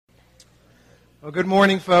Well, good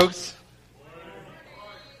morning, folks.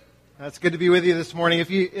 It's good to be with you this morning. If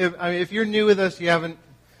you're new with us, you haven't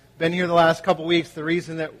been here the last couple weeks, the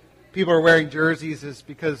reason that people are wearing jerseys is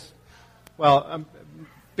because,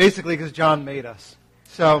 basically because John made us.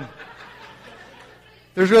 So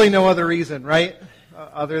there's really no other reason, right?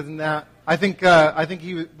 Other than that, I think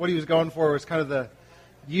what he was going for was kind of the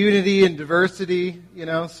unity and diversity,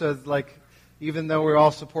 So like, even though we all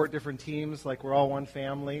support different teams, like we're all one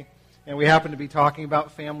family. And we happen to be talking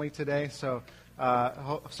about family today, so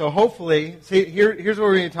hopefully, here's what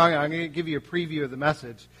we're going to talk about. I'm going to give you a preview of the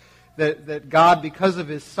message, that God, because of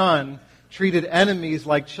His Son, treated enemies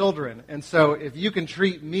like children. And so if you can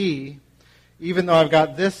treat me, even though I've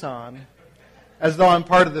got this on, as though I'm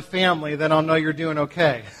part of the family, then I'll know you're doing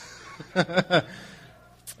okay.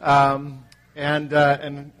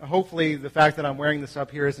 And hopefully the fact that I'm wearing this up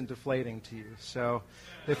here isn't deflating to you. So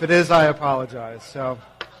if it is, I apologize. So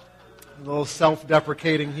a little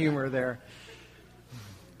self-deprecating humor there.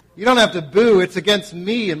 You don't have to boo. It's against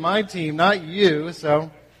me and my team, not you.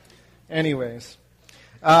 So, anyways,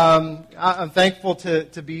 I'm thankful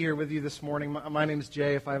to be here with you this morning. My name is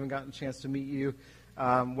Jay, if I haven't gotten a chance to meet you.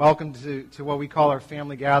 Welcome to what we call our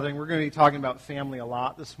family gathering. We're going to be talking about family a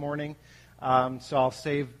lot this morning, so I'll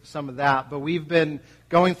save some of that. But we've been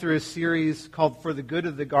going through a series called For the Good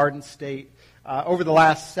of the Garden State over the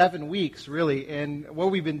last 7 weeks, really. And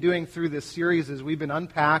what we've been doing through this series is we've been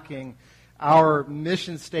unpacking our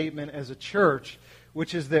mission statement as a church,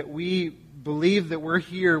 which is that we believe that we're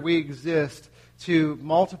here, we exist to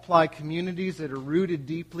multiply communities that are rooted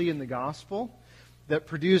deeply in the gospel, that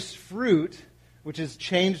produce fruit, which has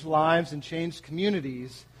changed lives and changed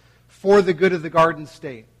communities for the good of the Garden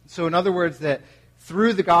State. So in other words, that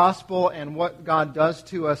through the gospel and what God does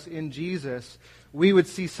to us in Jesus, we would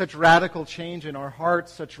see such radical change in our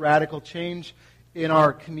hearts, such radical change in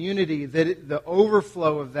our community, that the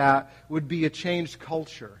overflow of that would be a changed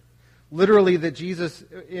culture. Literally, that Jesus,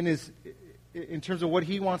 in terms of what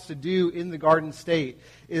He wants to do in the Garden State,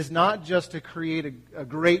 is not just to create a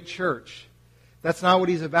great church. That's not what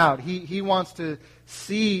He's about. He wants to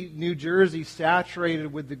see New Jersey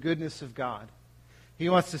saturated with the goodness of God. He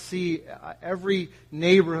wants to see every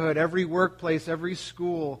neighborhood, every workplace, every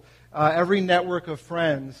school, every network of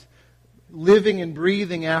friends living and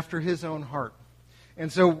breathing after His own heart.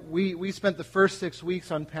 And so we spent the first 6 weeks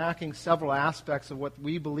unpacking several aspects of what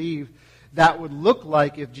we believe that would look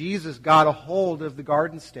like if Jesus got a hold of the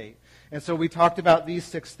Garden State. And so we talked about these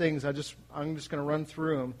 6 things. I'm just going to run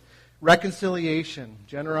through them. Reconciliation,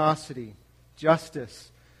 generosity,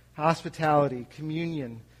 justice, hospitality,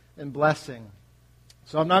 communion, and blessing.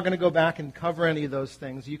 So I'm not going to go back and cover any of those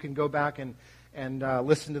things. You can go back and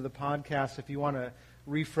listen to the podcast if you want to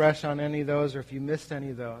refresh on any of those or if you missed any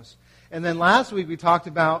of those. And then last week we talked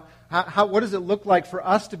about what does it look like for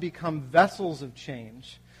us to become vessels of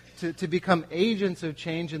change, to become agents of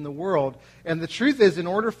change in the world. And the truth is, in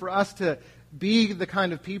order for us to be the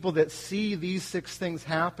kind of people that see these 6 things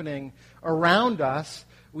happening around us,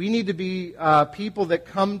 we need to be people that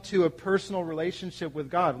come to a personal relationship with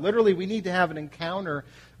God. Literally, we need to have an encounter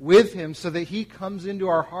with Him so that He comes into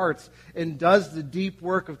our hearts and does the deep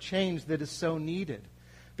work of change that is so needed.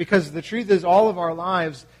 Because the truth is, all of our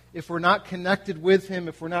lives, if we're not connected with Him,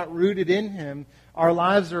 if we're not rooted in Him, our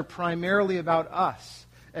lives are primarily about us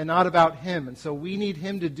and not about Him. And so we need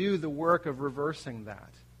Him to do the work of reversing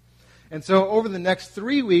that. And so over the next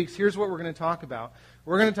 3 weeks, here's what we're going to talk about.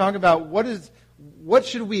 We're going to talk about what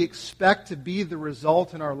should we expect to be the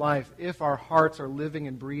result in our life if our hearts are living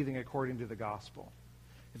and breathing according to the gospel.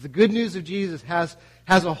 If the good news of Jesus has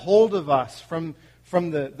a hold of us from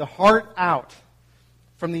the heart out,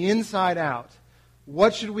 from the inside out,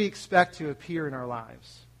 what should we expect to appear in our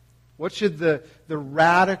lives? What should the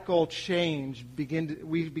radical change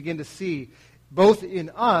we begin to see, both in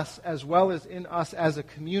us as well as in us as a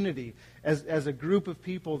community, as a group of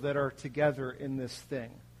people that are together in this thing?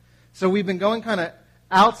 So we've been going kind of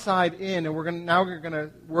outside in, and now we're going to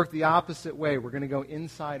work the opposite way. We're going to go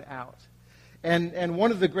inside out. And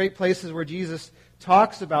one of the great places where Jesus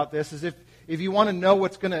talks about this is if you want to know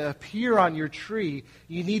what's going to appear on your tree,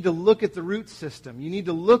 you need to look at the root system. You need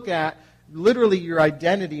to look at literally your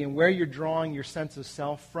identity and where you're drawing your sense of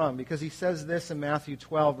self from. Because He says this in Matthew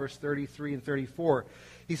 12, verse 33 and 34.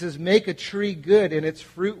 He says, make a tree good and its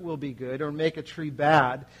fruit will be good, or make a tree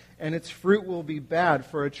bad and its fruit will be bad,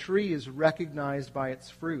 for a tree is recognized by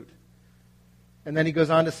its fruit. And then He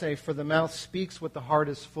goes on to say, for the mouth speaks what the heart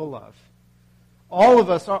is full of. All of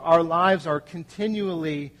us, our lives are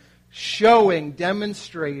continually showing,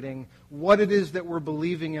 demonstrating what it is that we're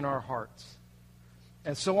believing in our hearts.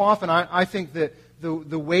 And so often I think that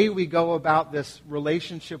the way we go about this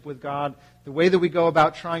relationship with God, the way that we go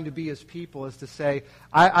about trying to be His people is to say,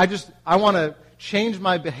 I want to change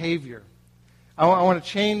my behavior. I want to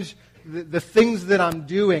change the things that I'm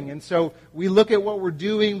doing. And so we look at what we're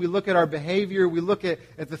doing, we look at our behavior, we look at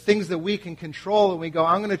the things that we can control, and we go,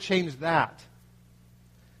 I'm going to change that.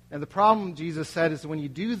 And the problem, Jesus said, is when you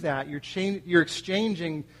do that, you're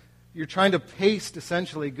trying to paste,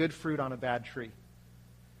 essentially, good fruit on a bad tree.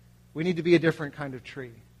 We need to be a different kind of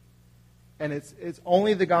tree. And it's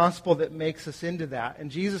only the gospel that makes us into that. And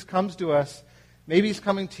Jesus comes to us, maybe He's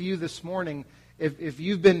coming to you this morning, if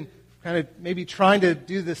you've been kind of maybe trying to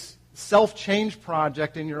do this self-change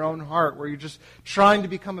project in your own heart where you're just trying to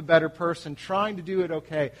become a better person, trying to do it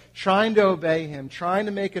okay, trying to obey Him, trying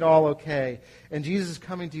to make it all okay. And Jesus is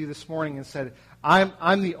coming to you this morning and said,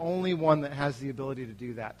 I'm the only one that has the ability to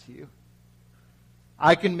do that to you.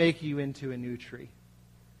 I can make you into a new tree.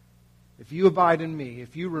 If you abide in me,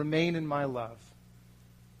 if you remain in my love,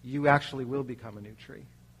 you actually will become a new tree.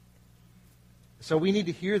 So we need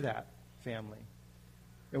to hear that, family.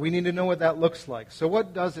 And we need to know what that looks like. So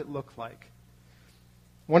what does it look like?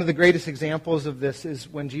 One of the greatest examples of this is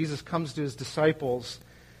when Jesus comes to His disciples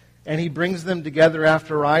and He brings them together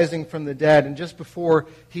after rising from the dead. And just before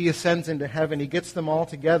He ascends into heaven, He gets them all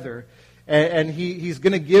together. And He's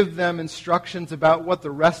going to give them instructions about what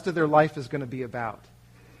the rest of their life is going to be about.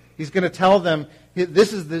 He's going to tell them,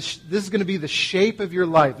 this is going to be the shape of your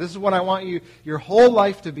life. This is what I want your whole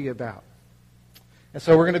life to be about. And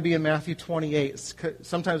so we're going to be in Matthew 28. It's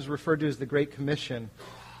sometimes referred to as the Great Commission.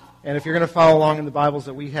 And if you're going to follow along in the Bibles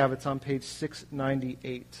that we have, it's on page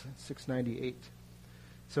 698. 698.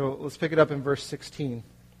 So let's pick it up in verse 16.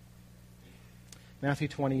 Matthew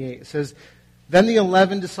 28. It says, Then the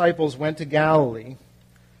 11 disciples went to Galilee,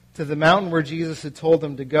 to the mountain where Jesus had told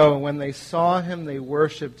them to go. And when they saw Him, they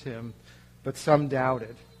worshipped Him, but some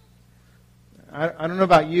doubted. I don't know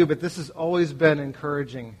about you, but this has always been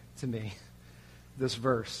encouraging to me, this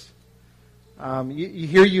verse.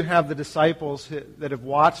 Here you have the disciples that have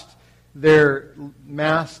watched their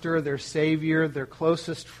master, their Savior, their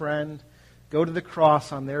closest friend, go to the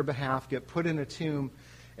cross on their behalf, get put in a tomb,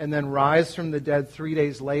 and then rise from the dead 3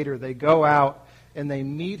 days later. They go out and they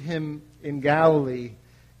meet Him in Galilee,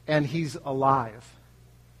 and He's alive.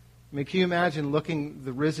 I mean, can you imagine looking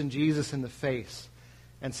the risen Jesus in the face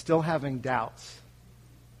and still having doubts?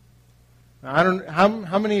 Now,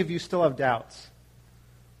 how many of you still have doubts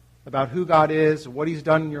about who God is, what He's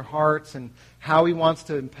done in your hearts, and how He wants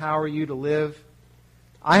to empower you to live?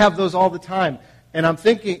 I have those all the time. And I'm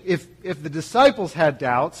thinking, if the disciples had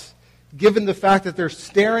doubts, given the fact that they're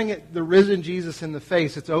staring at the risen Jesus in the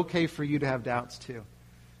face, it's okay for you to have doubts too.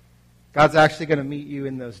 God's actually going to meet you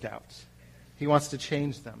in those doubts. He wants to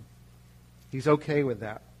change them. He's okay with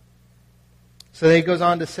that. So then He goes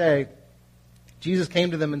on to say, Jesus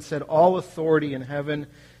came to them and said, All authority in heaven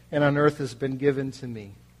and on earth has been given to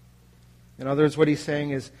me. In other words, what He's saying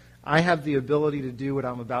is, I have the ability to do what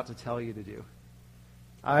I'm about to tell you to do.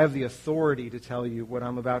 I have the authority to tell you what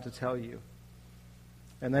I'm about to tell you.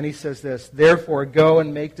 And then He says this, Therefore, go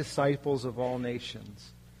and make disciples of all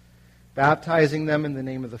nations, baptizing them in the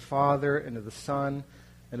name of the Father, and of the Son,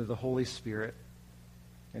 and of the Holy Spirit,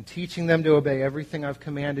 and teaching them to obey everything I've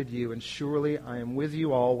commanded you, and surely I am with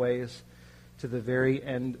you always to the very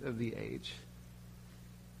end of the age.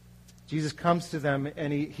 Jesus comes to them,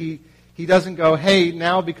 and he doesn't go, hey,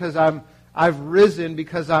 now because I've risen,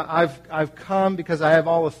 because I've come, because I have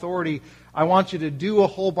all authority, I want you to do a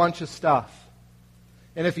whole bunch of stuff.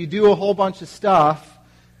 And if you do a whole bunch of stuff,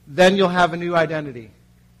 then you'll have a new identity.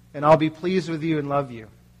 And I'll be pleased with you and love you.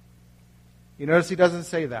 You notice He doesn't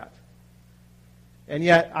say that. And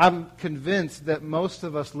yet, I'm convinced that most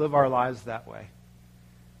of us live our lives that way.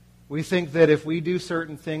 We think that if we do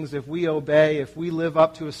certain things, if we obey, if we live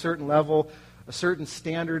up to a certain level, a certain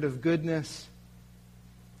standard of goodness,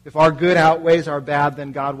 if our good outweighs our bad,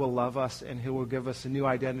 then God will love us and He will give us a new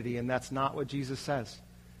identity. And that's not what Jesus says.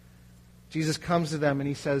 Jesus comes to them and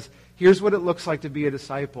He says, here's what it looks like to be a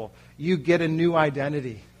disciple. You get a new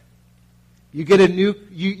identity. You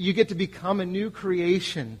get to become a new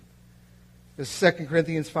creation, as 2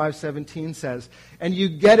 Corinthians 5:17 says. And you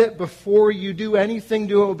get it before you do anything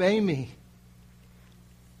to obey me.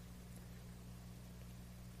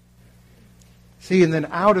 See, and then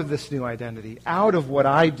out of this new identity, out of what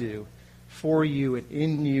I do for you and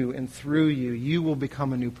in you and through you, you will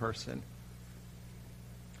become a new person.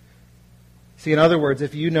 See, in other words,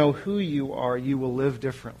 if you know who you are, you will live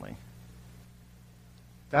differently.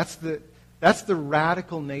 That's the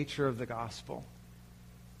radical nature of the gospel.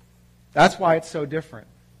 That's why it's so different.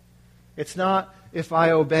 It's not if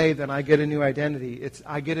I obey, then I get a new identity. It's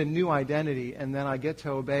I get a new identity, and then I get to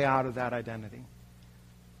obey out of that identity.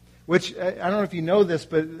 Which, I don't know if you know this,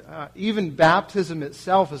 but even baptism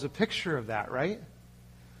itself is a picture of that, right?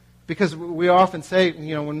 Because we often say,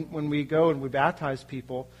 when we go and we baptize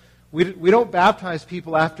people, we don't baptize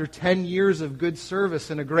people after 10 years of good service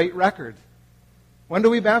and a great record. When do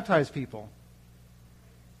we baptize people?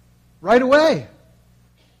 Right away.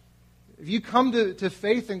 If you come to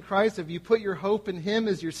faith in Christ, if you put your hope in Him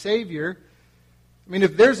as your Savior,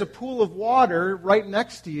 if there's a pool of water right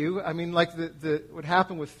next to you, like what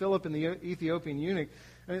happened with Philip and the Ethiopian eunuch,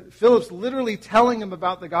 Philip's literally telling him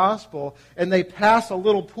about the gospel, and they pass a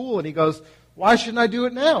little pool, and he goes, why shouldn't I do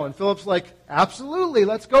it now? And Philip's like, absolutely,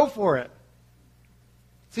 let's go for it.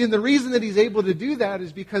 See, and the reason that he's able to do that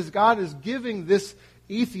is because God is giving this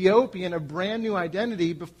Ethiopian a brand new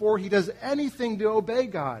identity before he does anything to obey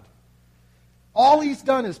God. All he's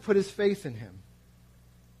done is put his faith in Him.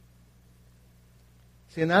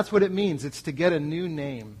 See, and that's what it means. It's to get a new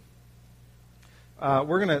name.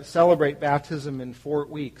 We're going to celebrate baptism in 4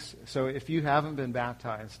 weeks. So if you haven't been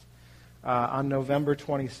baptized, on November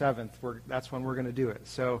 27th, that's when we're going to do it.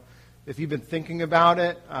 So if you've been thinking about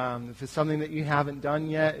it, if it's something that you haven't done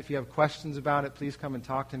yet, if you have questions about it, please come and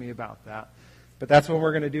talk to me about that. But that's when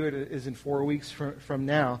we're going to do it, is in 4 weeks from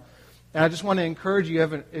now. And I just want to encourage you,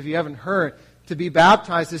 if you haven't heard, to be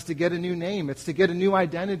baptized is to get a new name. It's to get a new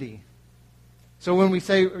identity. So when we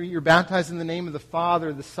say you're baptized in the name of the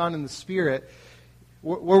Father, the Son, and the Spirit,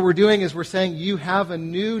 what we're doing is we're saying you have a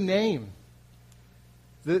new name.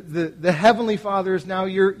 The Heavenly Father is now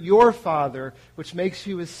your Father, which makes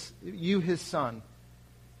you His Son.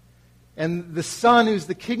 And the Son, who's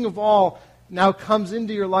the King of all, now comes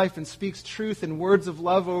into your life and speaks truth and words of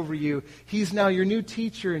love over you. He's now your new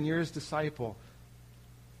teacher and you're His disciple.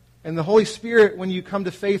 And the Holy Spirit, when you come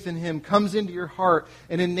to faith in Him, comes into your heart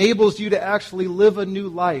and enables you to actually live a new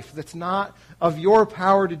life that's not of your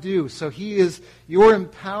power to do. So He is your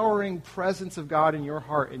empowering presence of God in your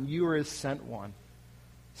heart, and you are His sent one.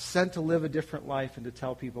 Sent to live a different life and to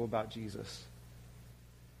tell people about Jesus.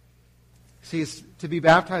 See, to be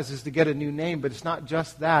baptized is to get a new name, but it's not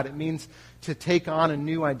just that. It means to take on a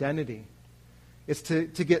new identity. It's to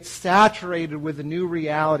get saturated with a new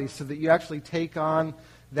reality so that you actually take on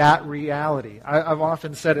that reality. I've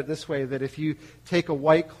often said it this way, that if you take a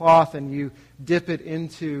white cloth and you dip it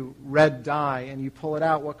into red dye and you pull it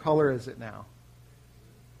out, what color is it now?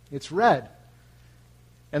 It's red.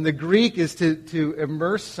 And the Greek is to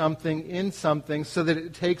immerse something in something so that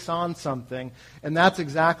it takes on something. And that's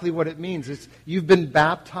exactly what it means. You've been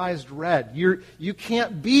baptized red. You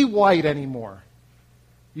can't be white anymore.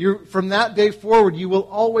 From that day forward, you will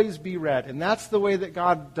always be red. And that's the way that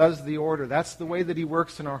God does the order. That's the way that He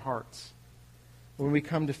works in our hearts when we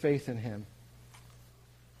come to faith in Him.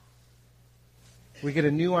 We get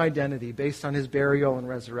a new identity based on His burial and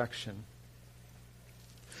resurrection.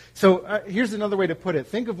 So here's another way to put it.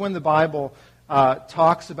 Think of when the Bible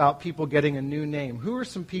talks about people getting a new name. Who are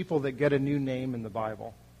some people that get a new name in the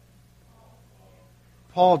Bible?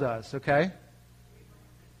 Paul does, okay?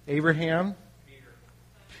 Abraham?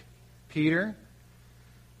 Peter?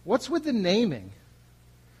 What's with the naming?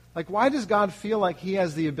 Like, why does God feel like He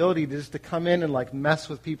has the ability to come in and mess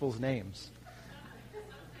with people's names?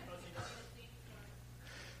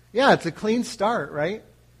 Yeah, it's a clean start, right?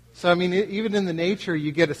 So, even in the nature,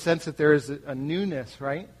 you get a sense that there is a newness,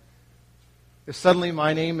 right? If suddenly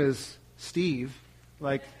my name is Steve,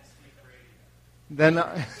 then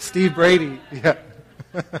Steve Brady, yeah.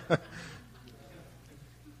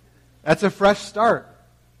 That's a fresh start.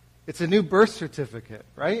 It's a new birth certificate,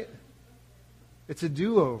 right? It's a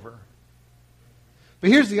do-over.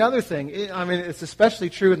 But here's the other thing. It's especially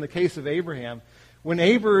true in the case of Abraham. When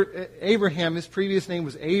Abraham, his previous name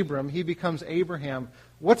was Abram, he becomes Abraham.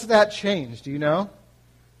 What's that change? Do you know?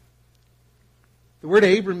 The word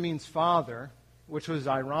Abram means father, which was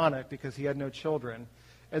ironic because he had no children.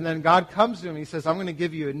 And then God comes to him and He says, I'm going to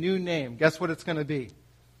give you a new name. Guess what it's going to be?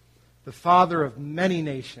 The father of many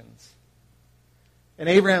nations. And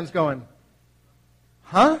Abraham's going,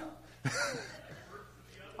 huh?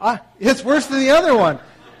 It's worse than the other one.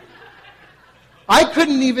 I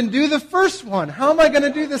couldn't even do the first one. How am I going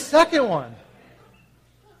to do the second one?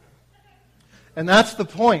 And that's the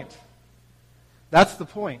point. That's the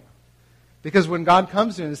point. Because when God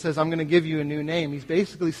comes to him and says, I'm going to give you a new name, He's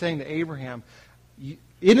basically saying to Abraham,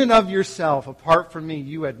 in and of yourself, apart from me,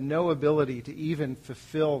 you had no ability to even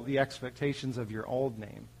fulfill the expectations of your old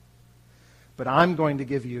name. But I'm going to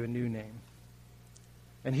give you a new name.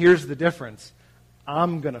 And here's the difference.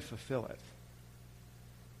 I'm going to fulfill it.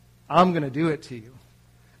 I'm going to do it to you.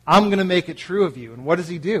 I'm going to make it true of you. And what does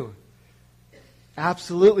he do?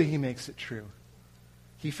 Absolutely, he makes it true.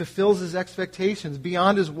 He fulfills his expectations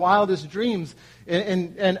beyond his wildest dreams.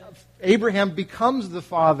 And Abraham becomes the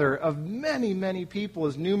father of many, many people,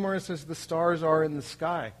 as numerous as the stars are in the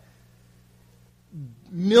sky.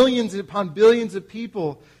 Millions upon billions of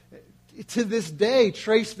people to this day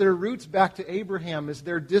trace their roots back to Abraham as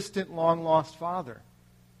their distant, long-lost father.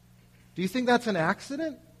 Do you think that's an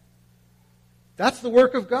accident? That's the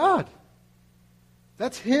work of God.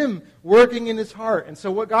 That's him working in his heart. And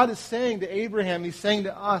so what God is saying to Abraham, he's saying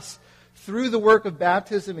to us, through the work of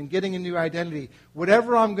baptism and getting a new identity,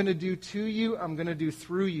 whatever I'm going to do to you, I'm going to do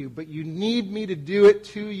through you. But you need me to do it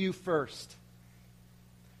to you first.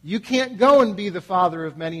 You can't go and be the father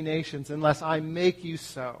of many nations unless I make you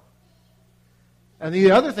so. And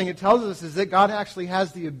the other thing it tells us is that God actually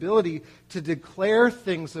has the ability to declare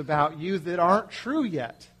things about you that aren't true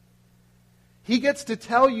yet. He gets to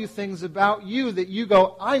tell you things about you that you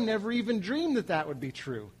go, I never even dreamed that that would be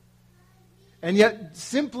true. And yet,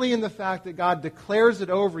 simply in the fact that God declares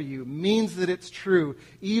it over you means that it's true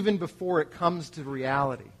even before it comes to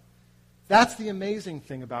reality. That's the amazing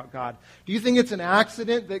thing about God. Do you think it's an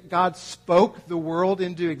accident that God spoke the world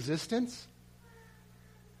into existence?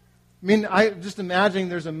 I mean, I just imagine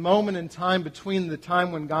there's a moment in time between the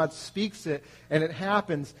time when God speaks it and it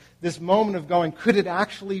happens, this moment of going, could it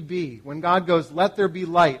actually be? When God goes, let there be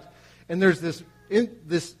light. And there's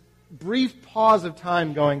this brief pause of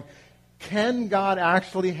time going, can God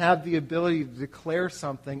actually have the ability to declare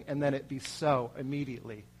something and then it be so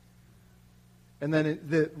immediately? And then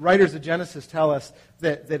the writers of Genesis tell us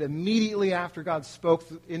that immediately after God spoke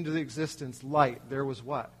into existence light, there was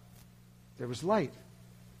what? There was light.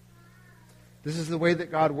 This is the way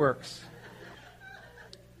that God works.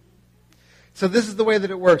 So this is the way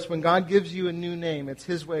that it works. When God gives you a new name, it's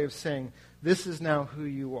his way of saying, this is now who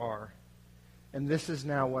you are. And this is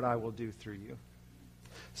now what I will do through you.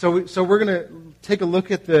 So we're going to take a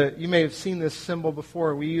look at you may have seen this symbol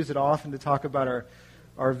before. We use it often to talk about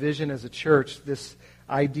our vision as a church, this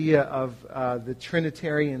idea of the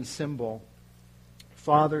Trinitarian symbol,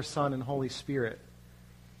 Father, Son, and Holy Spirit.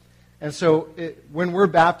 And so when we're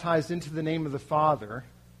baptized into the name of the Father,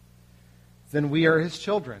 then we are his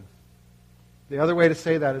children. The other way to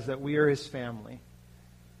say that is that we are his family.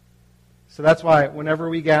 So that's why whenever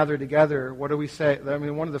we gather together, what do we say? I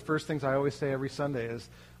mean, one of the first things I always say every Sunday is,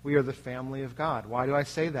 we are the family of God. Why do I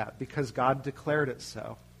say that? Because God declared it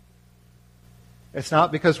so. It's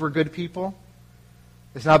not because we're good people.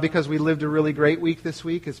 It's not because we lived a really great week this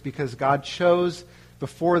week. It's because God chose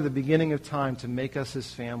before the beginning of time to make us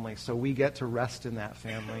his family, so we get to rest in that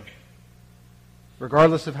family.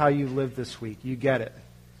 Regardless of how you lived this week, you get it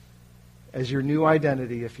as your new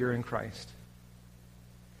identity if you're in Christ.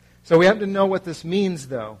 So we have to know what this means,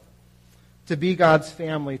 though, to be God's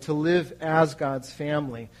family, to live as God's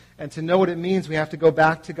family. And to know what it means, we have to go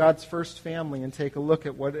back to God's first family and take a look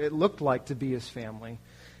at what it looked like to be his family.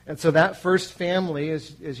 And so that first family,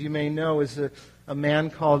 as you may know, is a man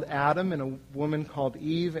called Adam and a woman called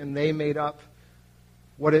Eve, and they made up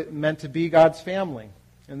what it meant to be God's family.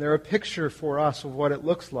 And they're a picture for us of what it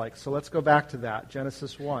looks like. So let's go back to that.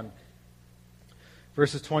 Genesis 1,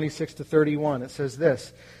 verses 26 to 31. It says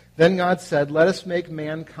this, Then God said, let us make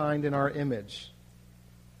mankind in our image,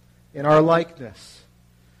 in our likeness,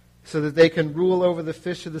 so that they can rule over the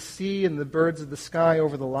fish of the sea and the birds of the sky,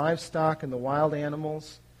 over the livestock and the wild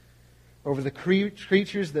animals, over the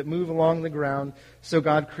creatures that move along the ground. So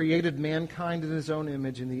God created mankind in his own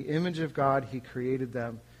image. In the image of God he created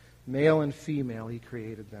them. Male and female he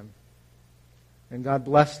created them. And God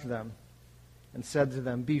blessed them and said to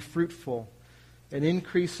them, be fruitful and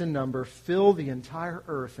increase in number, fill the entire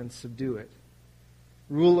earth and subdue it.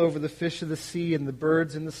 Rule over the fish of the sea and the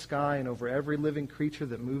birds in the sky and over every living creature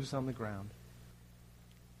that moves on the ground.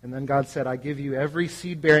 And then God said, I give you every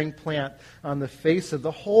seed-bearing plant on the face of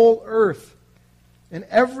the whole earth, and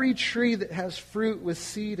every tree that has fruit with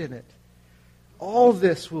seed in it. All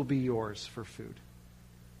this will be yours for food.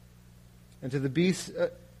 And to the beasts,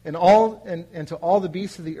 and to all the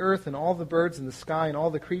beasts of the earth, and all the birds in the sky, and all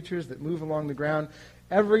the creatures that move along the ground,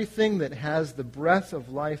 everything that has the breath of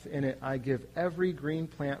life in it, I give every green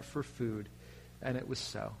plant for food. And it was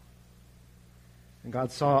so. And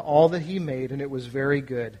God saw all that he made, and it was very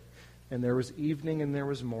good. And there was evening and there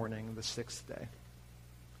was morning, the sixth day.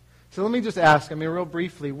 So let me just ask, real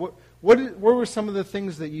briefly, what were some of the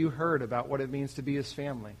things that you heard about what it means to be his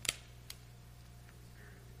family?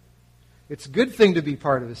 It's a good thing to be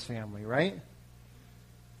part of his family, right?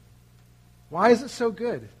 Why is it so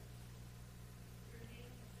good?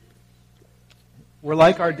 We're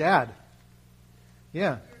like our dad.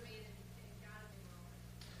 Yeah.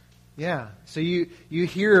 Yeah. So you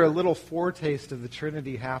hear a little foretaste of the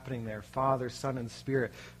Trinity happening there, Father, Son, and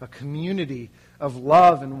Spirit. A community of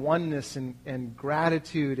love and oneness and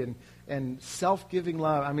gratitude and self-giving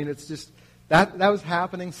love. I mean, it's just, that was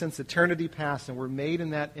happening since eternity past, and we're made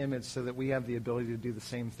in that image so that we have the ability to do the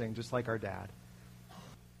same thing, just like our dad.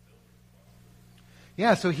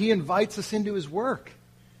 Yeah, so he invites us into his work.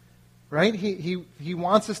 Right? He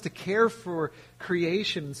wants us to care for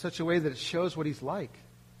creation in such a way that it shows what he's like.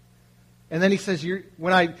 And then he says,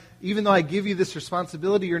 even though I give you this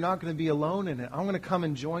responsibility, you're not going to be alone in it. I'm going to come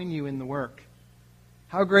and join you in the work.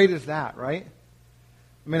 How great is that, right?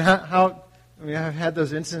 I mean, I've had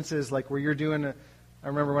those instances like where you're doing, I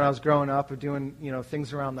remember when I was growing up, of doing,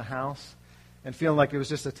 things around the house and feeling like it was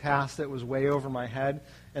just a task that was way over my head.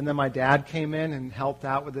 And then my dad came in and helped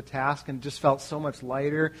out with the task and just felt so much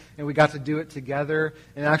lighter. And we got to do it together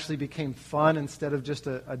and it actually became fun instead of just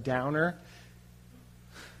a downer.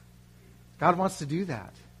 God wants to do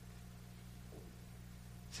that.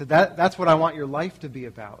 So that's what I want your life to be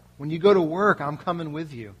about. When you go to work, I'm coming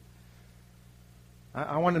with you.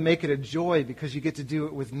 I want to make it a joy because you get to do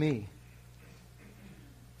it with me.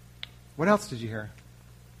 What else did you hear?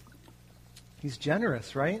 He's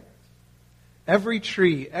generous, right? Every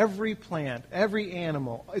tree, every plant, every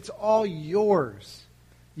animal, it's all yours.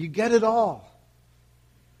 You get it all.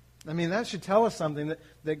 I mean, that should tell us something,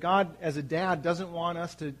 that God, as a dad, doesn't want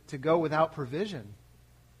us to go without provision.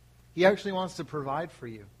 He actually wants to provide for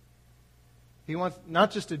you. He wants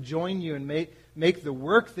not just to join you and make the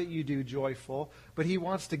work that you do joyful, but he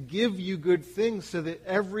wants to give you good things so that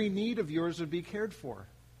every need of yours would be cared for.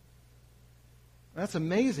 That's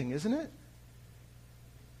amazing, isn't it?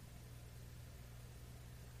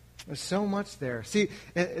 There's so much there. See,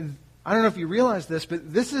 I don't know if you realize this,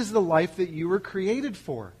 but this is the life that you were created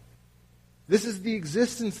for. This is the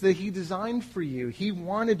existence that he designed for you. He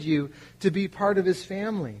wanted you to be part of his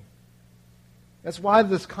family. That's why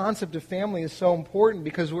this concept of family is so important,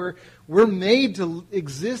 because we're made to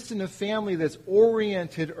exist in a family that's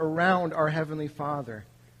oriented around our Heavenly Father.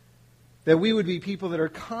 That we would be people that are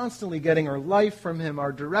constantly getting our life from him,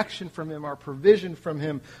 our direction from him, our provision from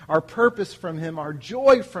him, our purpose from him, our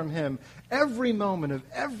joy from him, every moment of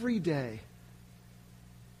every day.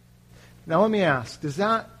 Now let me ask, does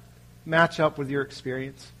that match up with your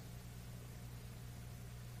experience?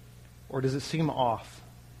 Or does it seem off?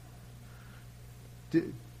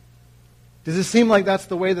 Does it seem like that's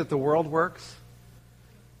the way that the world works?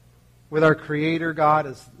 With our Creator God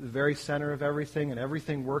as the very center of everything and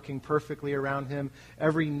everything working perfectly around him,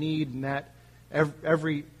 every need met,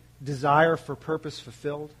 every desire for purpose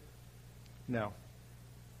fulfilled? No.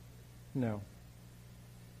 No.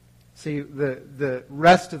 See, the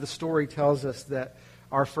rest of the story tells us that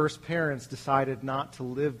our first parents decided not to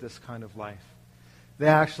live this kind of life.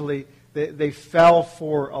 They fell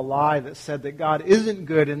for a lie that said that God isn't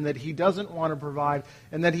good and that he doesn't want to provide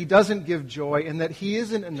and that he doesn't give joy and that he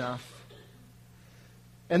isn't enough.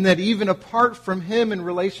 And that even apart from him in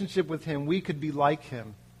relationship with him, we could be like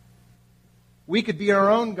him. We could be our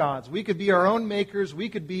own gods. We could be our own makers. We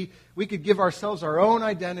could give ourselves our own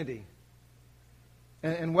identity.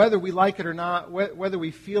 And whether we like it or not, whether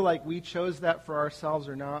we feel like we chose that for ourselves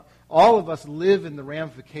or not, all of us live in the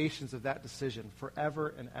ramifications of that decision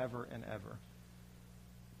forever and ever and ever.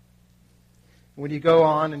 When you go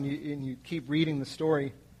on and you keep reading the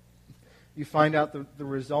story, you find out the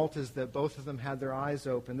result is that both of them had their eyes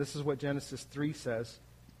open. This is what Genesis 3 says.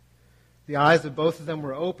 The eyes of both of them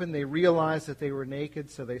were open. They realized that they were naked,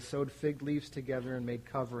 so they sewed fig leaves together and made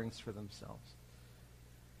coverings for themselves.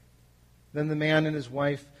 Then the man and his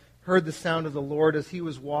wife heard the sound of the Lord as he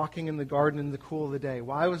was walking in the garden in the cool of the day.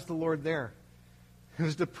 Why was the Lord there? It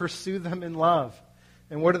was to pursue them in love.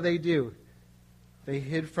 And what do? They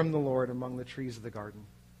hid from the Lord among the trees of the garden.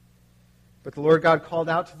 But the Lord God called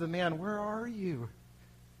out to the man, "Where are you?"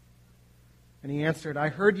 And he answered, "I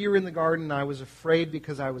heard you were in the garden, and I was afraid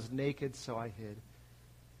because I was naked, so I hid."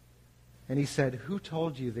 And he said, "Who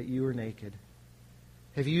told you that you were naked?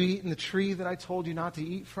 Have you eaten the tree that I told you not to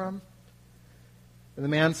eat from?" And the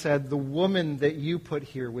man said, "The woman that you put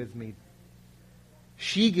here with me,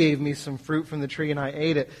 she gave me some fruit from the tree, and I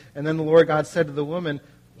ate it." And then the Lord God said to the woman,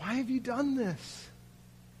 "Why have you done this?"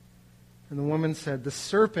 And the woman said, "The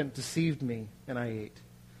serpent deceived me, and I ate."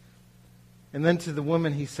 And then to the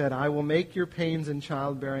woman he said, "I will make your pains in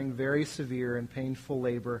childbearing very severe and painful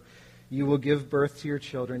labor. You will give birth to your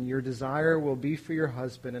children. Your desire will be for your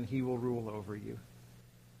husband, and he will rule over you."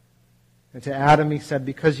 And to Adam he said,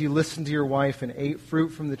 "Because you listened to your wife and ate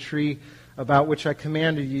fruit from the tree about which I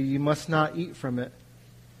commanded you, you must not eat from it.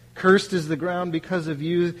 Cursed is the ground because of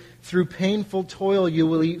you. Through painful toil you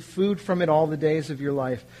will eat food from it all the days of your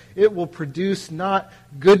life. It will produce not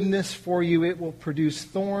goodness for you. It will produce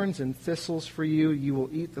thorns and thistles for you. You will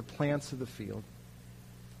eat the plants of the field.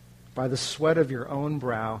 By the sweat of your own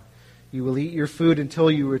brow you will eat your food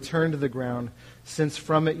until you return to the ground, since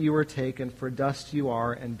from it you were taken, for dust you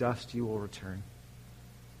are, and dust you will return.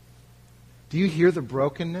 Do you hear the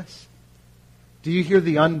brokenness? Do you hear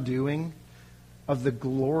the undoing of the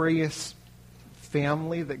glorious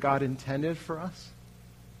family that God intended for us?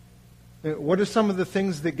 What are some of the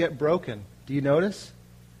things that get broken? Do you notice?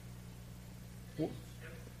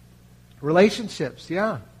 Relationships,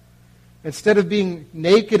 yeah. Instead of being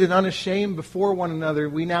naked and unashamed before one another,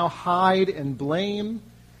 we now hide and blame.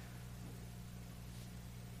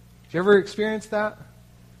 Did you ever experience that?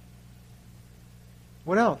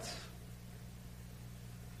 What else?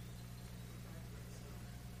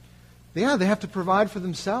 Yeah, they have to provide for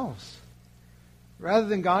themselves. Rather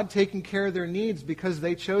than God taking care of their needs because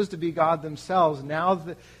they chose to be God themselves, now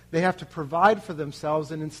they have to provide for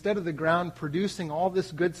themselves, and instead of the ground producing all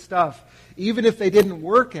this good stuff, even if they didn't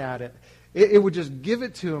work at it, it would just give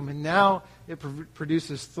it to them, and now it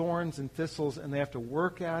produces thorns and thistles, and they have to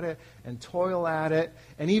work at it and toil at it,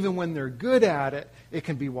 and even when they're good at it, it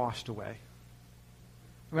can be washed away.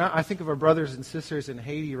 I think of our brothers and sisters in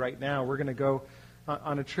Haiti right now. We're going to go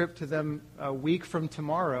on a trip to them a week from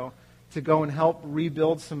tomorrow to go and help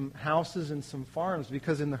rebuild some houses and some farms,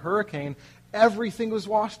 because in the hurricane, everything was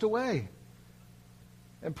washed away.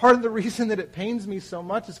 And part of the reason that it pains me so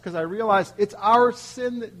much is because I realize it's our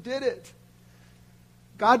sin that did it.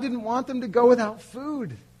 God didn't want them to go without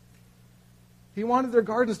food. He wanted their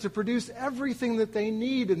gardens to produce everything that they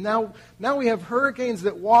need. And now we have hurricanes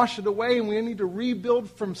that wash it away, and we need to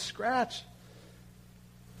rebuild from scratch.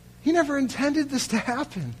 He never intended this to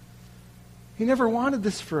happen. He never wanted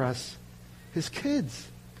this for us, his kids.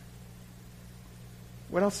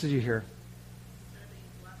 What else did you hear?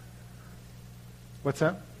 What's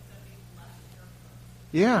that?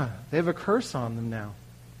 Yeah, they have a curse on them now.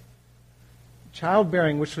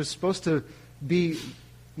 Childbearing, which was supposed to be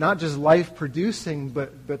not just life-producing,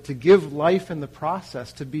 but to give life in the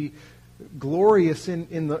process, to be glorious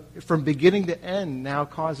from beginning to end, now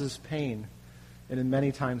causes pain, and in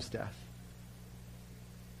many times death.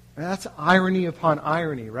 And that's irony upon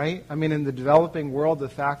irony, right? I mean, in the developing world, the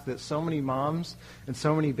fact that so many moms and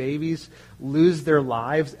so many babies lose their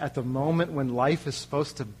lives at the moment when life is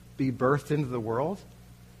supposed to be birthed into the world,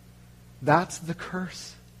 that's the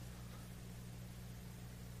curse.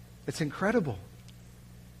 It's incredible.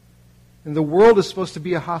 And the world is supposed to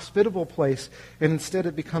be a hospitable place, and instead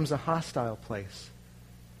it becomes a hostile place.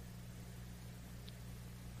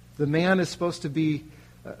 The man is supposed to be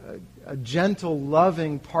a gentle,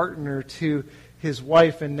 loving partner to his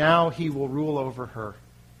wife, and now he will rule over her.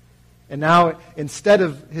 And now, instead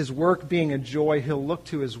of his work being a joy, he'll look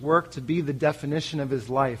to his work to be the definition of his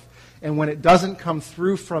life. And when it doesn't come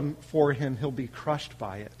through for him, he'll be crushed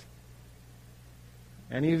by it.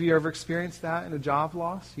 Any of you ever experienced that in a job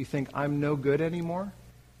loss? You think, I'm no good anymore?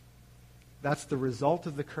 That's the result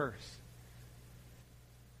of the curse.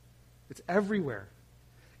 It's everywhere.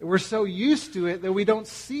 We're so used to it that we don't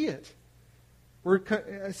see it.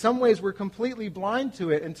 In some ways, we're completely blind to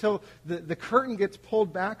it until the curtain gets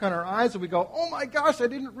pulled back on our eyes and we go, oh my gosh, I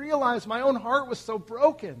didn't realize my own heart was so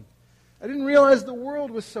broken. I didn't realize the world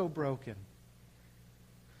was so broken.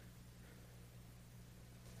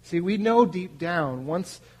 See, we know deep down,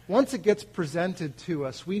 once it gets presented to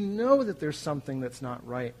us, we know that there's something that's not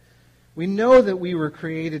right. We know that we were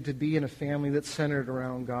created to be in a family that's centered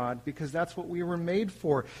around God because that's what we were made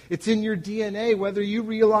for. It's in your DNA, whether you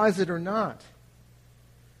realize it or not.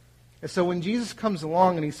 And so when Jesus comes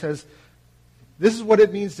along and he says, this is what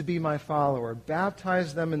it means to be my follower,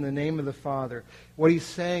 baptize them in the name of the Father, what he's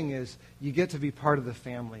saying is, you get to be part of the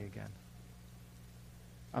family again.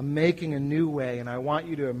 I'm making a new way, and I want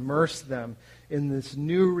you to immerse them in this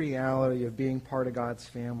new reality of being part of God's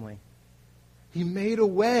family. He made a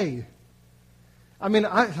way. I mean,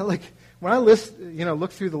 when I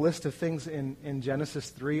look through the list of things in Genesis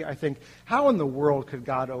 3, I think, how in the world could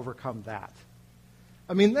God overcome that?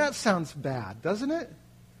 I mean, that sounds bad, doesn't it?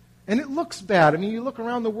 And it looks bad. I mean, you look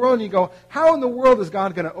around the world and you go, how in the world is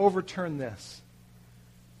God going to overturn this?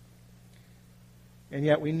 And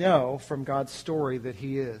yet we know from God's story that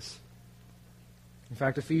he is. In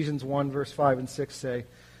fact, Ephesians 1, verse 5 and 6 say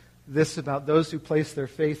this about those who place their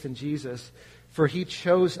faith in Jesus. For he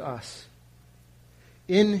chose us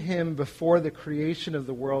in him before the creation of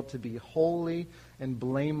the world to be holy and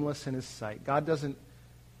blameless in his sight. God doesn't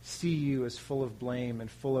see you as full of blame and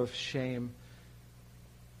full of shame.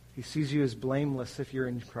 He sees you as blameless if you're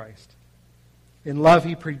in Christ. In love,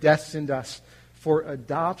 he predestined us for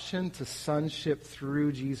adoption to sonship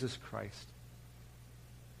through Jesus Christ.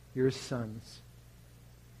 You're his sons.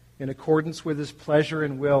 In accordance with his pleasure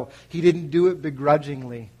and will. He didn't do it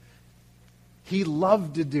begrudgingly. He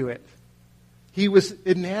loved to do it. He was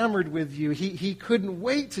enamored with you. He couldn't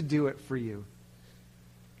wait to do it for you.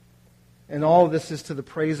 And all of this is to the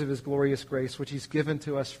praise of his glorious grace, which he's given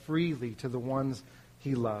to us freely to the ones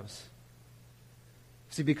he loves.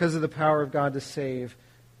 See, because of the power of God to save,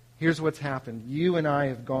 here's what's happened. You and I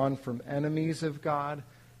have gone from enemies of God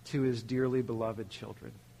to his dearly beloved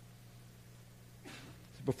children.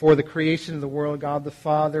 Before the creation of the world, God the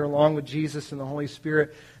Father, along with Jesus and the Holy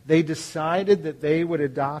Spirit, they decided that they would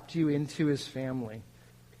adopt you into his family.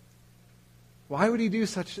 Why would he do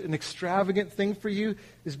such an extravagant thing for you?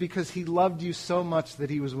 Is because he loved you so much that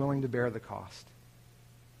he was willing to bear the cost.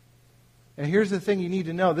 And here's the thing you need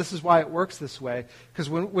to know. This is why it works this way. Because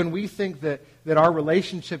when we think that our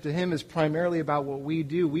relationship to him is primarily about what we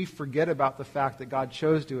do, we forget about the fact that God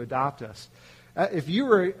chose to adopt us. If you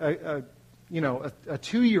were a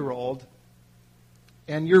 2-year-old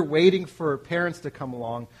and you're waiting for parents to come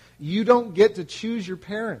along, you don't get to choose your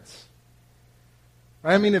parents.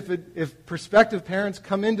 Right? I mean, if prospective parents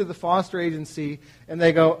come into the foster agency and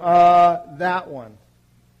they go, that one,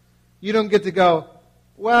 you don't get to go,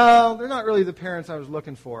 well, they're not really the parents I was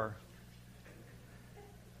looking for.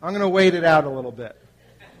 I'm going to wait it out a little bit.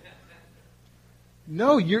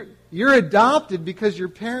 No, you're adopted because your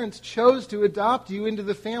parents chose to adopt you into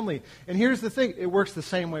the family. And here's the thing, it works the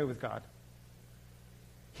same way with God.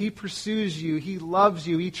 He pursues you. He loves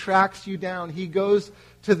you. He tracks you down. He goes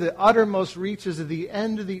to the uttermost reaches of the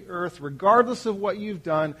end of the earth, regardless of what you've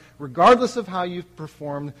done, regardless of how you've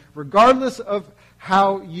performed, regardless of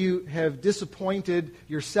how you have disappointed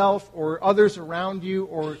yourself or others around you,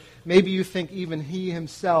 or maybe you think even he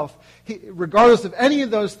himself. Regardless of any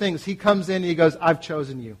of those things, he comes in and he goes, I've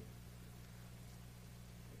chosen you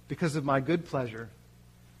because of my good pleasure,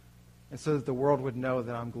 and so that the world would know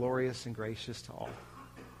that I'm glorious and gracious to all.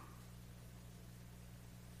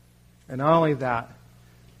 And not only that,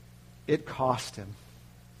 it cost him.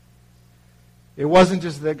 It wasn't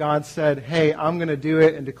just that God said, hey, I'm going to do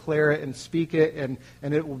it and declare it and speak it and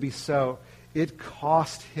it will be so. It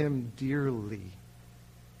cost him dearly.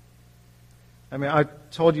 I mean, I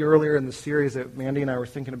told you earlier in the series that Mandy and I were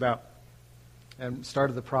thinking about and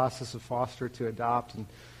started the process of foster to adopt. And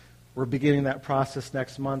we're beginning that process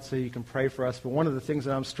next month, so you can pray for us. But one of the things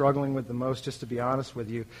that I'm struggling with the most, just to be honest with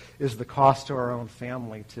you, is the cost to our own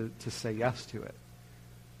family to say yes to it.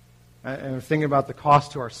 And I'm thinking about the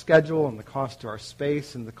cost to our schedule and the cost to our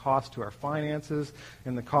space and the cost to our finances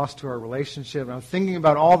and the cost to our relationship. And I'm thinking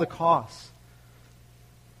about all the costs.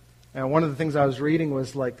 And one of the things I was reading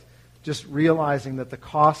was like just realizing that the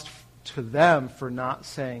cost to them for not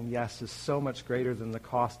saying yes is so much greater than the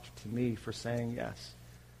cost to me for saying yes.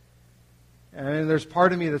 And there's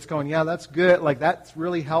part of me that's going, yeah, that's good. Like, that's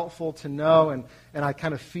really helpful to know. And I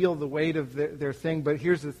kind of feel the weight of their thing. But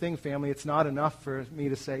here's the thing, family. It's not enough for me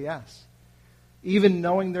to say yes. Even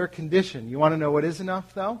knowing their condition. You want to know what is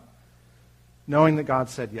enough, though? Knowing that God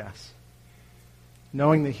said yes.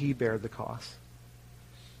 Knowing that he bared the cost.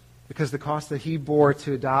 Because the cost that he bore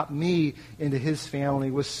to adopt me into his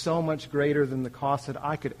family was so much greater than the cost that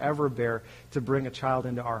I could ever bear to bring a child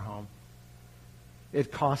into our home. It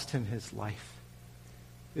cost him his life.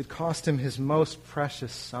 It cost him his most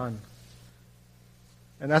precious son.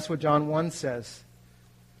 And that's what John 1 says.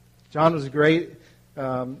 John was great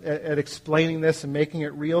at explaining this and making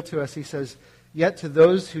it real to us. He says, yet to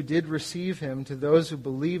those who did receive him, to those who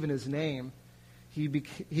believe in his name, he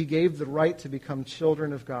gave the right to become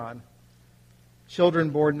children of God.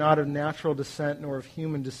 Children born not of natural descent nor of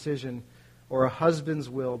human decision or a husband's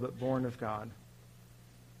will, but born of God.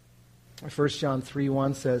 1 John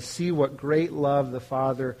 3:1 says, see what great love the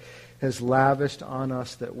Father has lavished on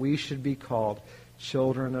us that we should be called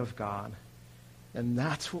children of God. And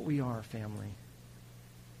that's what we are, family.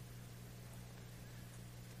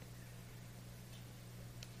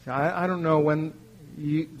 I don't know when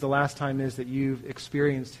the last time is that you've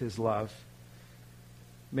experienced his love.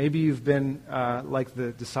 Maybe you've been like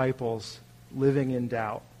the disciples, living in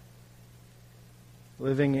doubt,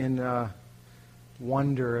 living in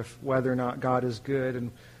wonder if whether or not God is good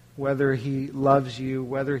and whether he loves you,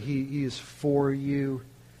 whether he is for you,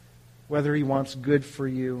 whether he wants good for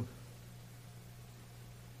you.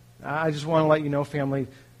 I just want to let you know, family,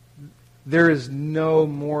 there's no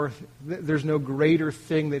greater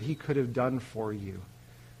thing that he could have done for you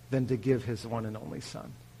than to give his one and only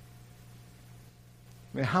son.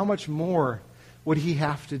 I mean, how much more would he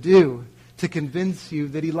have to do to convince you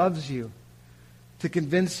that he loves you? To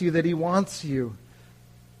convince you that he wants you?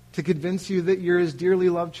 To convince you that you're his dearly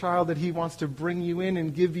loved child, that he wants to bring you in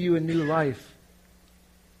and give you a new life?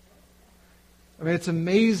 I mean, it's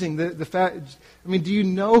amazing the fact. I mean, do you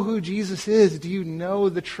know who Jesus is? Do you know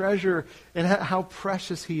the treasure and how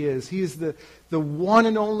precious he is? He is the one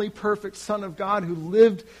and only perfect Son of God who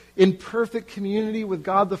lived in perfect community with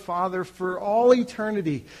God the Father for all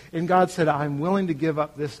eternity. And God said, I'm willing to give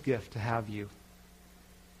up this gift to have you.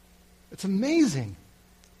 It's amazing.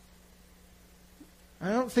 I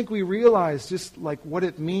don't think we realize just like what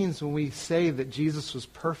it means when we say that Jesus was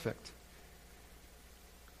perfect.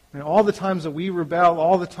 And all the times that we rebel,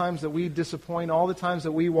 all the times that we disappoint, all the times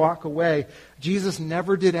that we walk away, Jesus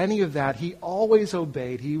never did any of that. He always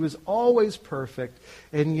obeyed. He was always perfect,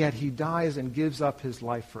 and yet he dies and gives up his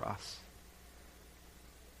life for us.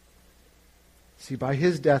 See, by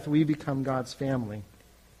his death, we become God's family.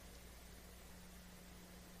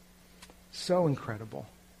 So incredible.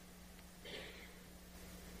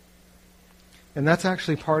 And that's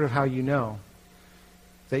actually part of how you know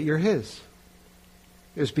that you're his.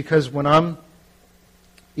 Is because when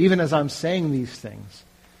even as I'm saying these things,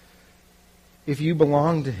 if you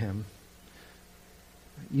belong to him,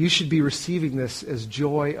 you should be receiving this as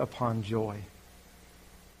joy upon joy.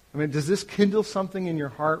 I mean, does this kindle something in your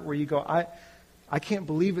heart where you go, I can't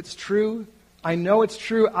believe it's true. I know it's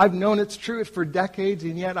true. I've known it's true for decades,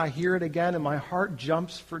 and yet I hear it again, and my heart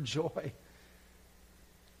jumps for joy.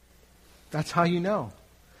 That's how you know.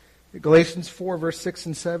 Galatians 4, verse 6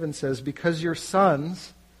 and 7 says, because you're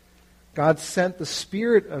sons, God sent the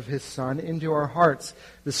Spirit of his Son into our hearts,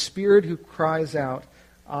 the Spirit who cries out,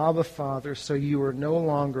 Abba, Father, so you are no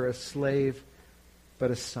longer a slave,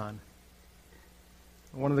 but a son.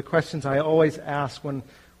 One of the questions I always ask when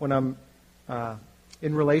I'm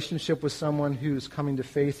in relationship with someone who's coming to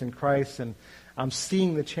faith in Christ, and I'm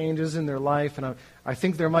seeing the changes in their life, and I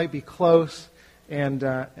think there might be close. And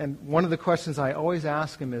one of the questions I always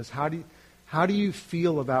ask him is, how do you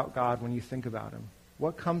feel about God when you think about him?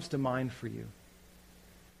 What comes to mind for you?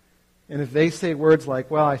 And if they say words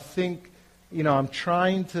like, well, I think, I'm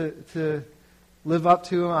trying to live up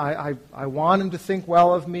to him. I want him to think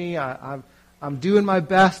well of me. I'm doing my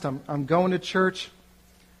best. I'm going to church.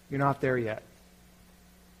 You're not there yet.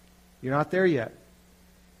 You're not there yet.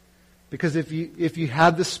 Because if you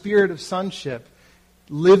had the spirit of sonship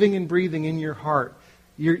living and breathing in your heart,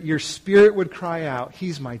 your spirit would cry out,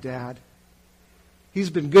 he's my dad. He's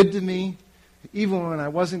been good to me, even when I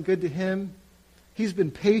wasn't good to him. He's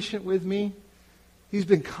been patient with me. He's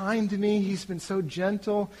been kind to me. He's been so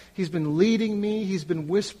gentle. He's been leading me. He's been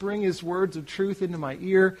whispering his words of truth into my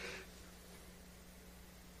ear.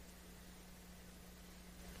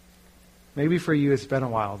 Maybe for you it's been a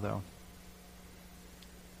while, though.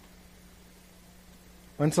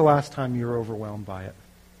 When's the last time you were overwhelmed by it?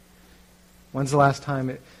 When's the last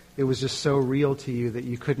time it was just so real to you that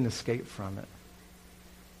you couldn't escape from it?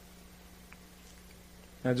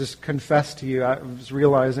 I just confess to you, I was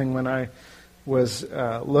realizing when I was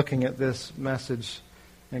looking at this message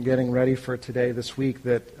and getting ready for today this week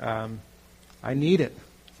that I need it,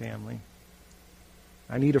 family.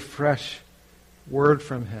 I need a fresh word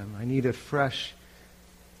from him. I need a fresh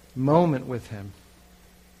moment with him.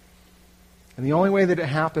 And the only way that it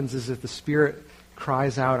happens is if the Spirit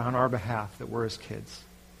cries out on our behalf that we're his kids.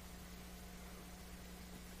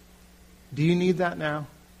 Do you need that now?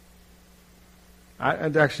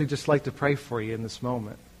 I'd actually just like to pray for you in this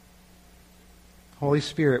moment. Holy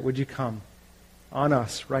Spirit, would you come on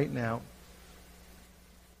us right now?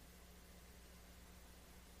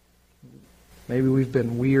 Maybe we've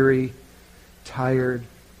been weary, tired,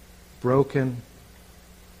 broken,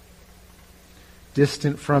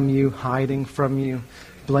 distant from you, hiding from you,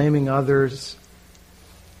 blaming others.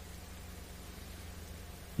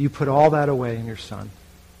 You put all that away in your Son.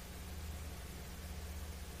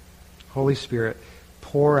 Holy Spirit,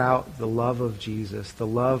 pour out the love of Jesus, the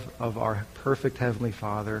love of our perfect Heavenly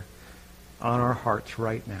Father on our hearts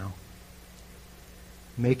right now.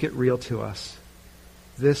 Make it real to us.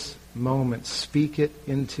 This moment, speak it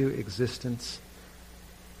into existence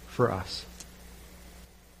for us.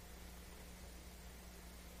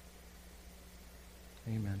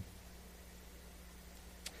 Amen.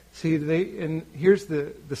 See, and here's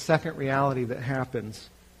the second reality that happens.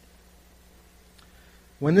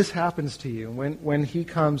 When this happens to you, when he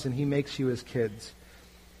comes and he makes you his kids,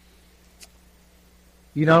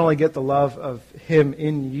 you not only get the love of him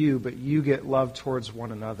in you, but you get love towards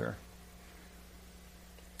one another.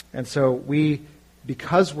 And so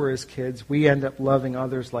because we're his kids, we end up loving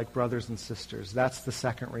others like brothers and sisters. That's the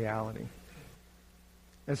second reality.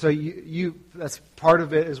 And so that's part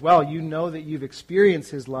of it as well. You know that you've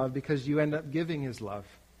experienced his love because you end up giving his love.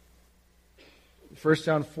 1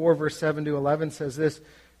 John 4, verse 7 to 11 says this,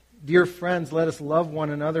 "Dear friends, let us love one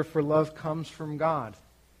another, for love comes from God."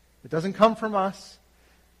 It doesn't come from us.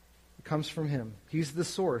 It comes from him. He's the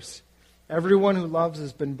source. "Everyone who loves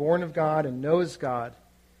has been born of God and knows God.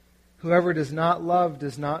 Whoever does not love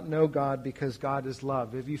does not know God, because God is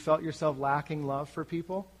love." Have you felt yourself lacking love for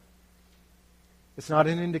people? It's not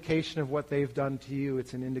an indication of what they've done to you.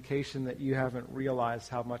 It's an indication that you haven't realized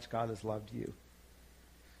how much God has loved you.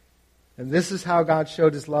 And this is how God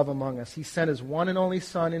showed his love among us. He sent his one and only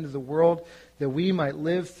Son into the world that we might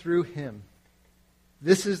live through him.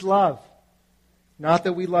 This is love. Not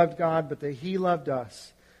that we loved God, but that he loved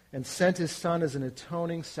us and sent his Son as an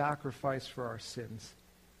atoning sacrifice for our sins.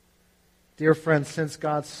 Dear friends, since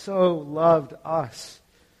God so loved us,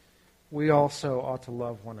 we also ought to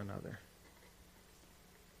love one another.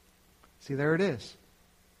 See, there it is.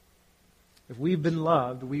 If we've been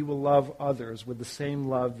loved, we will love others with the same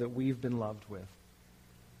love that we've been loved with.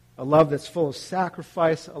 A love that's full of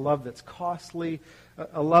sacrifice, a love that's costly,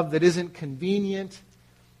 a love that isn't convenient.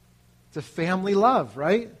 It's a family love,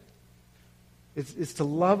 right? It's to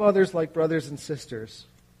love others like brothers and sisters.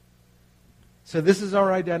 So this is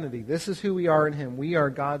our identity. This is who we are in him. We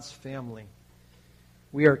are God's family.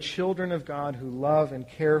 We are children of God who love and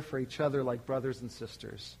care for each other like brothers and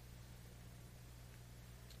sisters.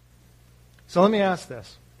 So let me ask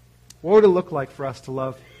this. What would it look like for us to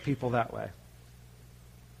love people that way?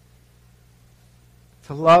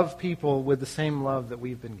 To love people with the same love that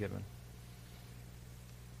we've been given.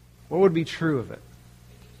 What would be true of it?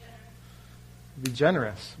 Be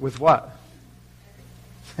generous. With what?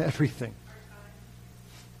 Everything.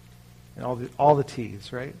 And all the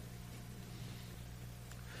T's, right?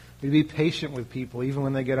 We'd be patient with people even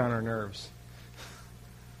when they get on our nerves.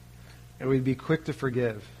 And we'd be quick to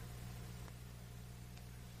forgive.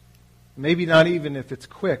 Maybe not even if it's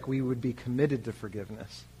quick, we would be committed to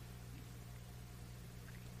forgiveness.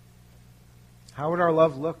 How would our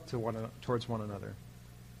love look towards one another?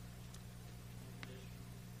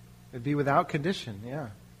 It'd be without condition, yeah.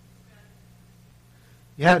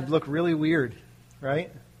 Yeah, it'd look really weird,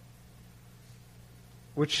 right?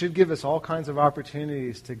 Which should give us all kinds of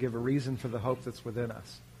opportunities to give a reason for the hope that's within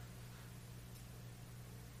us.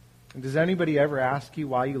 And does anybody ever ask you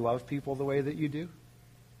why you love people the way that you do?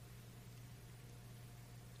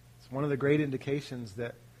 One of the great indications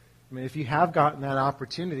that, if you have gotten that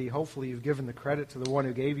opportunity, hopefully you've given the credit to the one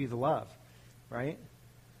who gave you the love, right?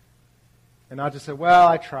 And not just say, well,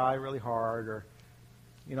 I try really hard, or,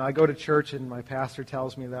 I go to church and my pastor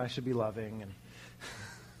tells me that I should be loving.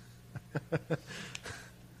 And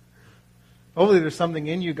hopefully there's something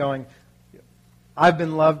in you going, I've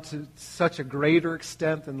been loved to such a greater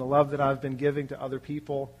extent than the love that I've been giving to other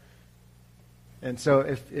people. And so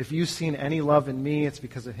if you've seen any love in me, it's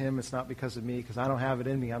because of him. It's not because of me, because I don't have it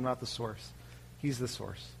in me. I'm not the source. He's the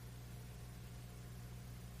source.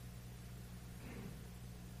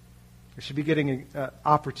 We should be getting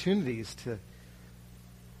opportunities to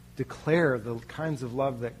declare the kinds of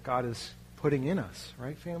love that God is putting in us.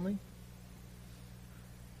 Right, family?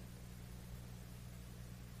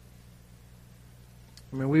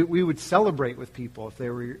 We would celebrate with people if they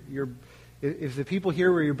were If the people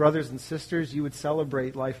here were your brothers and sisters, you would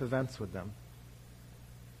celebrate life events with them.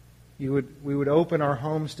 We would open our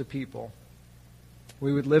homes to people.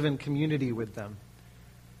 We would live in community with them.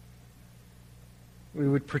 We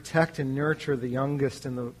would protect and nurture the youngest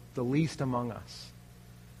and the least among us.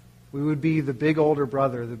 We would be the big older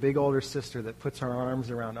brother, the big older sister that puts our arms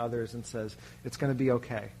around others and says, it's going to be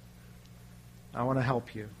okay. I want to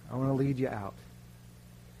help you. I want to lead you out.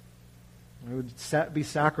 We would be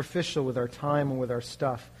sacrificial with our time and with our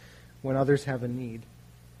stuff when others have a need.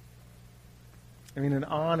 And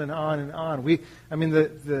on and on and on.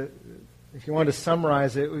 If you wanted to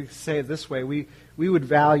summarize it, we could say it this way. We would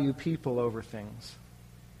value people over things.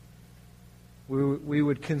 We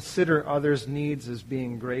would consider others' needs as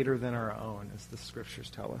being greater than our own, as the Scriptures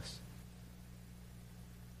tell us.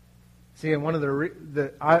 See, and one of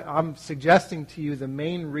I'm suggesting to you the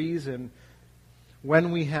main reason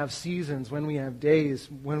when we have seasons, when we have days,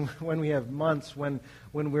 when we have months, when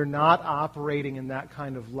we're not operating in that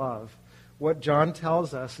kind of love, what John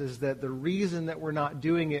tells us is that the reason that we're not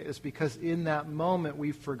doing it is because in that moment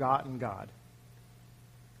we've forgotten God.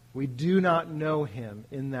 We do not know him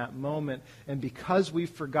in that moment. And because we've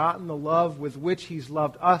forgotten the love with which he's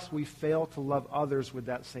loved us, we fail to love others with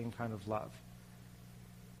that same kind of love.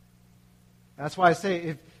 That's why I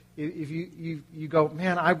say, if you go,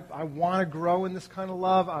 man, I want to grow in this kind of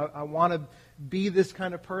love. I want to be this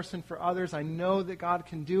kind of person for others. I know that God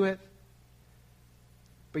can do it.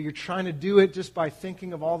 But you're trying to do it just by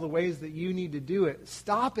thinking of all the ways that you need to do it.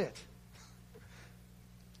 Stop it.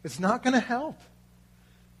 It's not going to help.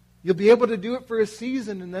 You'll be able to do it for a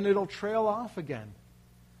season, and then it'll trail off again.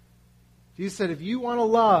 Jesus said, if you want to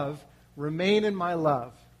love, remain in my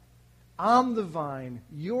love. I'm the vine,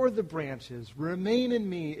 you're the branches. Remain in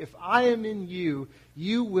me. If I am in you,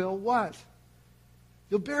 you will what?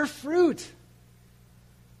 You'll bear fruit.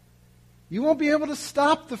 You won't be able to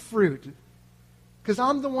stop the fruit because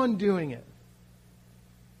I'm the one doing it.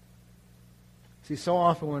 See, so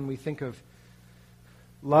often when we think of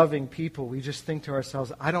loving people, we just think to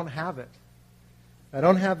ourselves, I don't have it. I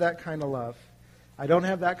don't have that kind of love. I don't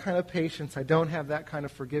have that kind of patience. I don't have that kind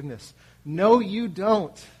of forgiveness. No, you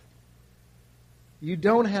don't. You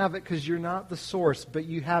don't have it because you're not the source, but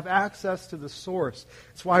you have access to the source.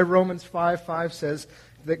 That's why Romans 5:5 says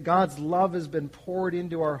that God's love has been poured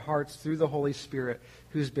into our hearts through the Holy Spirit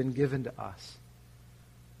who's been given to us.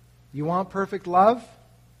 You want perfect love?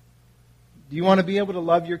 Do you want to be able to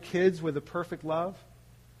love your kids with a perfect love?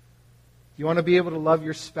 Do you want to be able to love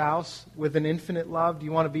your spouse with an infinite love? Do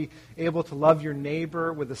you want to be able to love your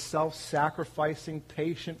neighbor with a self-sacrificing,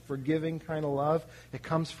 patient, forgiving kind of love? It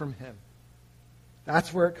comes from Him.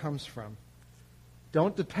 That's where it comes from.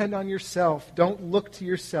 Don't depend on yourself. Don't look to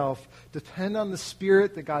yourself. Depend on the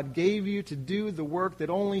Spirit that God gave you to do the work that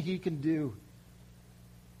only He can do.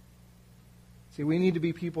 See, we need to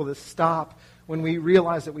be people that stop when we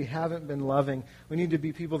realize that we haven't been loving. We need to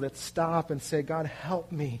be people that stop and say, God,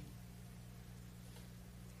 help me.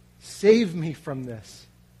 Save me from this.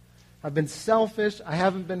 I've been selfish. I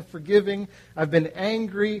haven't been forgiving. I've been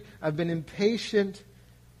angry. I've been impatient.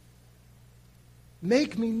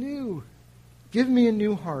 Make me new. Give me a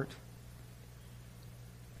new heart.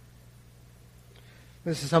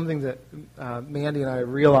 This is something that Mandy and I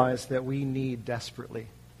realized that we need desperately.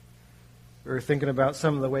 We were thinking about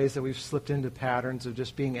some of the ways that we've slipped into patterns of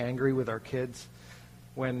just being angry with our kids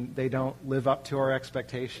when they don't live up to our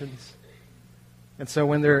expectations. And so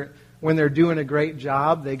when they're doing a great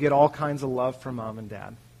job, they get all kinds of love from mom and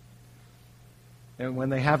dad. And when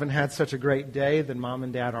they haven't had such a great day, then mom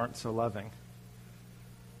and dad aren't so loving.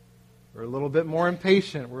 We're a little bit more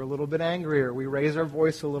impatient. We're a little bit angrier. We raise our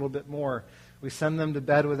voice a little bit more. We send them to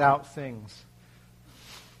bed without things.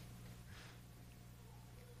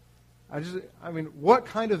 What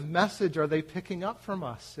kind of message are they picking up from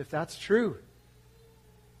us if that's true?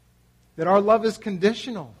 That our love is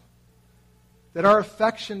conditional. That our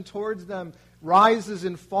affection towards them rises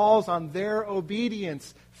and falls on their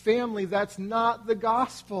obedience. Family, that's not the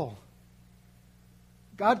gospel.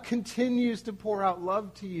 God continues to pour out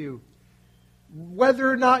love to you, whether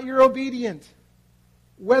or not you're obedient,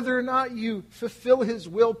 whether or not you fulfill His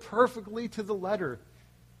will perfectly to the letter.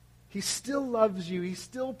 He still loves you. He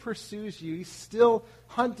still pursues you. He's still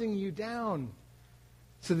hunting you down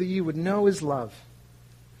so that you would know His love.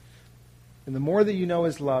 And the more that you know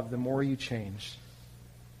His love, the more you change.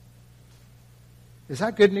 Is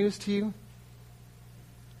that good news to you?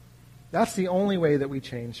 That's the only way that we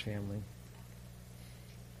change, family.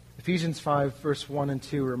 Ephesians 5, verse 1 and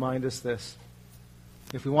 2 remind us this.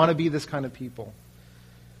 If we want to be this kind of people,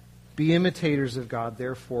 be imitators of God,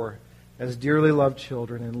 therefore, as dearly loved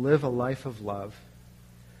children, and live a life of love,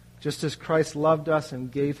 just as Christ loved us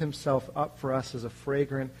and gave Himself up for us as a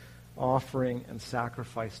fragrant offering and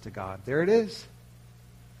sacrifice to God. There it is.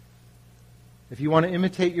 If you want to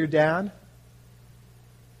imitate your dad,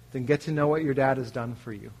 then get to know what your dad has done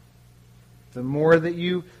for you. The more that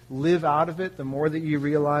you live out of it, the more that you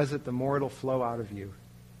realize it, the more it'll flow out of you.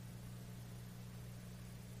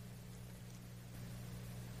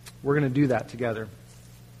 We're going to do that together.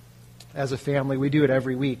 As a family, we do it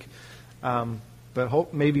every week. But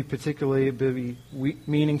hope maybe particularly it will be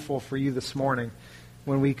meaningful for you this morning.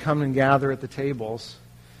 When we come and gather at the tables,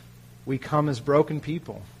 we come as broken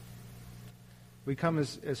people. We come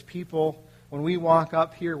as people. When we walk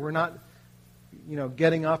up here, we're not,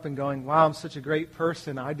 getting up and going, wow, I'm such a great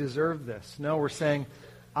person. I deserve this. No, we're saying,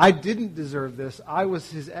 I didn't deserve this. I was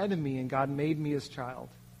His enemy, and God made me His child.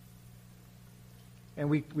 And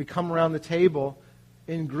we come around the table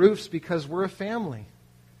in groups because we're a family.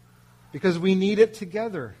 Because we need it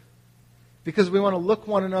together. Because we want to look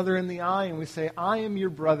one another in the eye and we say, I am your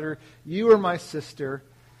brother, you are my sister.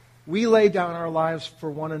 We lay down our lives for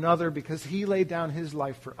one another because He laid down His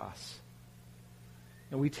life for us.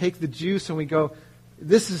 And we take the juice and we go,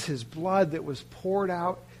 this is His blood that was poured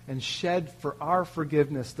out and shed for our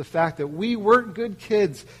forgiveness. The fact that we weren't good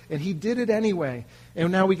kids, and he did it anyway.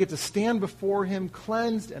 And now we get to stand before him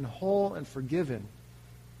cleansed and whole and forgiven.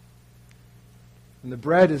 And the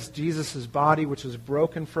bread is Jesus' body, which was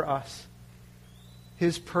broken for us.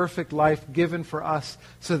 His perfect life given for us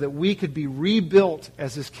so that we could be rebuilt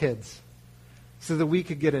as his kids. So that we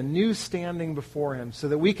could get a new standing before him. So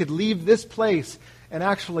that we could leave this place and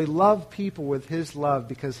actually love people with his love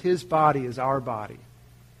because his body is our body.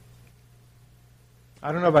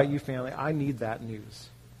 I don't know about you, family. I need that news.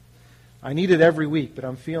 I need it every week, but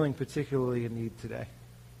I'm feeling particularly in need today.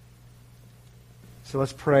 So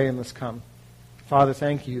let's pray and let's come. Father,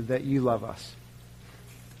 thank you that you love us.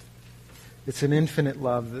 It's an infinite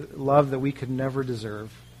love that we could never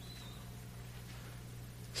deserve.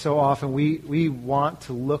 So often we want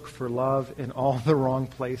to look for love in all the wrong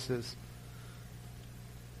places.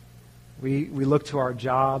 We look to our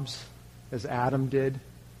jobs, as Adam did,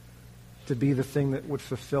 to be the thing that would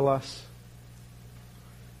fulfill us.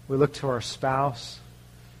 We look to our spouse,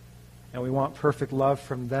 and we want perfect love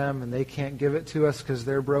from them, and they can't give it to us because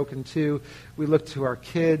they're broken too. We look to our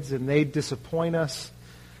kids, and they disappoint us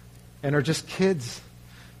and are just kids.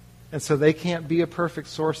 And so they can't be a perfect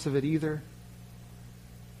source of it either.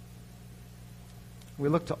 We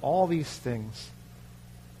look to all these things.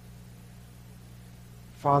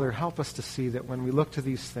 Father, help us to see that when we look to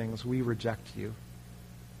these things, we reject you.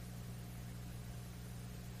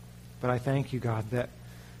 But I thank you, God, that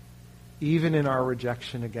even in our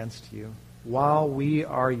rejection against you, while we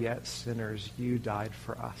are yet sinners, you died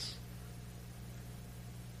for us.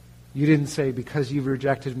 You didn't say, because you've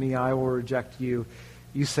rejected me, I will reject you.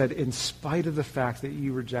 You said, in spite of the fact that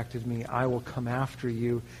you rejected me, I will come after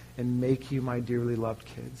you and make you my dearly loved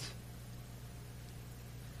kids.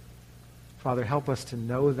 Father, help us to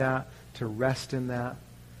know that, to rest in that,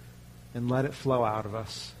 and let it flow out of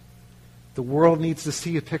us. The world needs to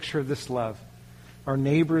see a picture of this love. Our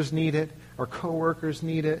neighbors need it. Our coworkers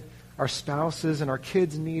need it. Our spouses and our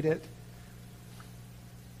kids need it.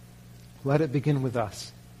 Let it begin with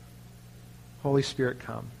us. Holy Spirit,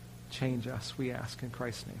 come. Change us, we ask in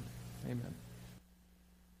Christ's name. Amen.